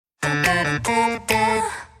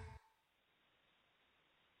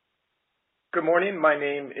Good morning. My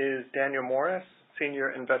name is Daniel Morris,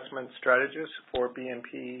 Senior Investment Strategist for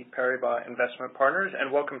BNP Paribas Investment Partners, and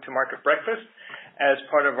welcome to Market Breakfast as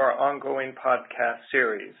part of our ongoing podcast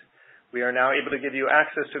series. We are now able to give you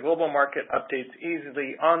access to global market updates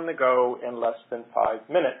easily on the go in less than 5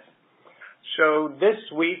 minutes. So this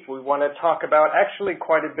week we want to talk about actually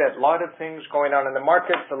quite a bit. A lot of things going on in the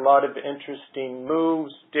markets, a lot of interesting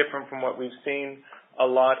moves, different from what we've seen a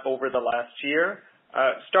lot over the last year.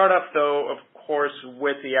 Start off, though, of course,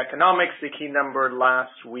 with the economics. The key number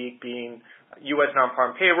last week being U.S.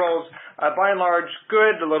 non-farm payrolls. By and large,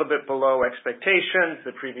 good, a little bit below expectations.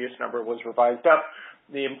 The previous number was revised up.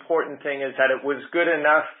 The important thing is that it was good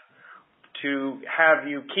enough to have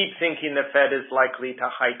you keep thinking the Fed is likely to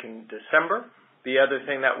hike in December. The other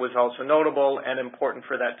thing that was also notable and important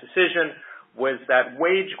for that decision was that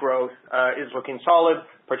wage growth is looking solid.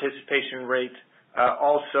 Participation rate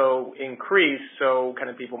also increased, so kind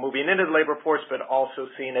of people moving into the labor force, but also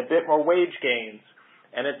seeing a bit more wage gains.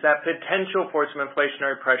 And it's that potential for some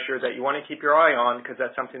inflationary pressure that you want to keep your eye on because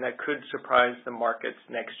that's something that could surprise the markets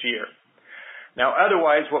next year. Now,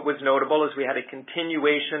 otherwise, what was notable is we had a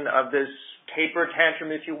continuation of this taper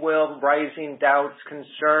tantrum, if you will, rising doubts,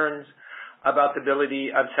 concerns about the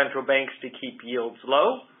ability of central banks to keep yields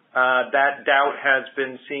low. That doubt has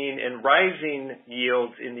been seen in rising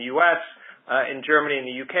yields in the U.S., in Germany and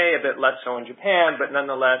the U.K., a bit less so in Japan, but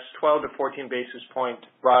nonetheless 12 to 14 basis point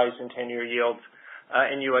rise in 10-year yields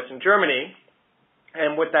in U.S. and Germany.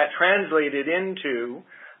 And what that translated into,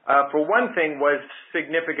 for one thing, was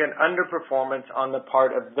significant underperformance on the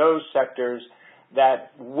part of those sectors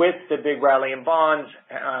that, with the big rally in bonds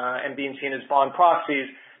and being seen as bond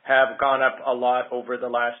proxies, have gone up a lot over the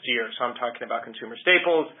last year. So I'm talking about consumer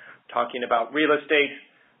staples, talking about real estate,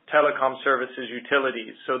 telecom services,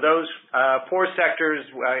 utilities. So those four sectors,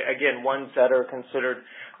 again, ones that are considered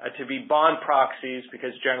to be bond proxies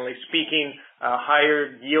because generally speaking,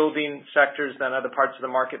 higher yielding sectors than other parts of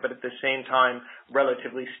the market, but at the same time,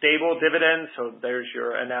 relatively stable dividends. So there's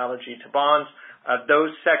your analogy to bonds. Those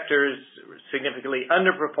sectors significantly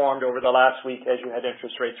underperformed over the last week as you had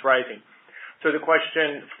interest rates rising. So the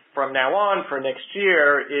question from now on for next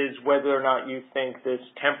year is whether or not you think this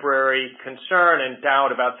temporary concern and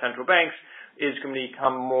doubt about central banks is going to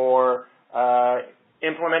become more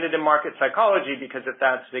implemented in market psychology, because if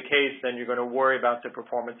that's the case, then you're going to worry about the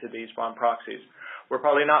performance of these bond proxies. We're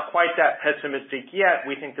probably not quite that pessimistic yet.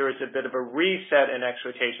 We think there is a bit of a reset in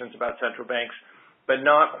expectations about central banks, but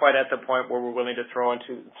not quite at the point where we're willing to throw in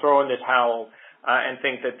the towel and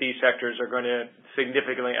think that these sectors are going to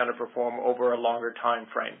significantly underperform over a longer time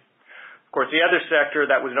frame. Of course, the other sector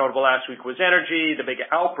that was notable last week was energy, the big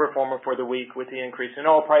outperformer for the week with the increase in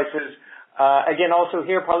oil prices. Again, also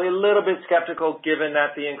here, probably a little bit skeptical given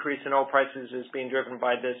that the increase in oil prices is being driven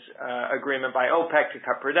by this agreement by OPEC to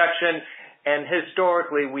cut production. And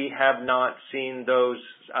historically, we have not seen those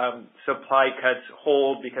supply cuts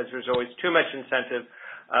hold because there's always too much incentive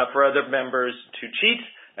for other members to cheat.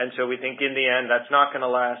 And so we think in the end that's not going to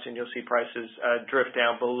last, and you'll see prices drift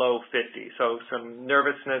down below 50. So some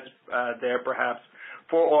nervousness there perhaps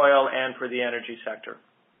for oil and for the energy sector.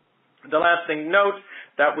 The last thing to note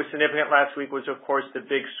that was significant last week was, of course, the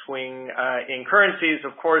big swing in currencies.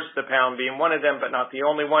 Of course, the pound being one of them, but not the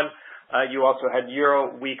only one. You also had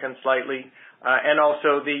euro weaken slightly, and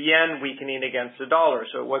also the yen weakening against the dollar.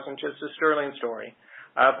 So it wasn't just a sterling story.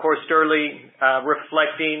 Of course, sterling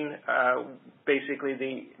reflecting basically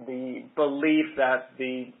the belief that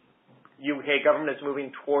the UK government is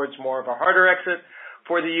moving towards more of a harder exit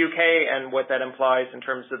for the UK and what that implies in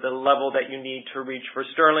terms of the level that you need to reach for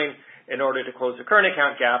sterling in order to close the current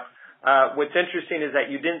account gap. What's interesting is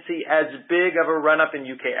that you didn't see as big of a run-up in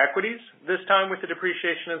UK equities this time with the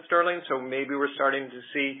depreciation in sterling, so maybe we're starting to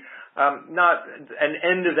see not an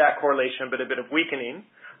end of that correlation, but a bit of weakening.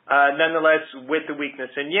 Nonetheless, with the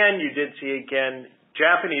weakness in yen, you did see, again,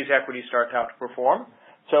 Japanese equities start to outperform.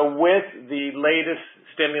 So with the latest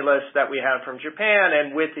stimulus that we have from Japan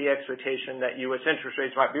and with the expectation that U.S. interest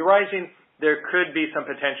rates might be rising, there could be some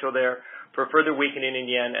potential there for further weakening in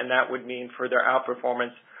yen, and that would mean further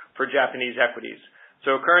outperformance for Japanese equities.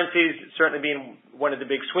 So currencies certainly being one of the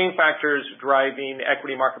big swing factors driving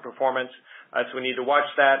equity market performance. So we need to watch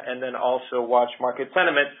that and then also watch market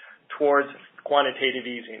sentiment towards quantitative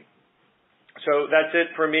easing. So that's it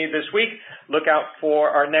for me this week. Look out for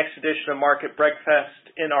our next edition of Market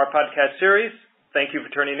Breakfast in our podcast series. Thank you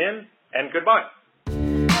for tuning in, and goodbye.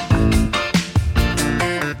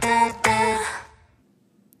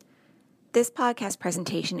 This podcast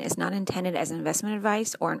presentation is not intended as investment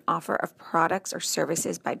advice or an offer of products or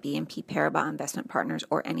services by BNP Paribas Investment Partners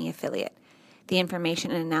or any affiliate. The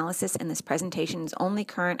information and analysis in this presentation is only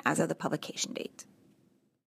current as of the publication date.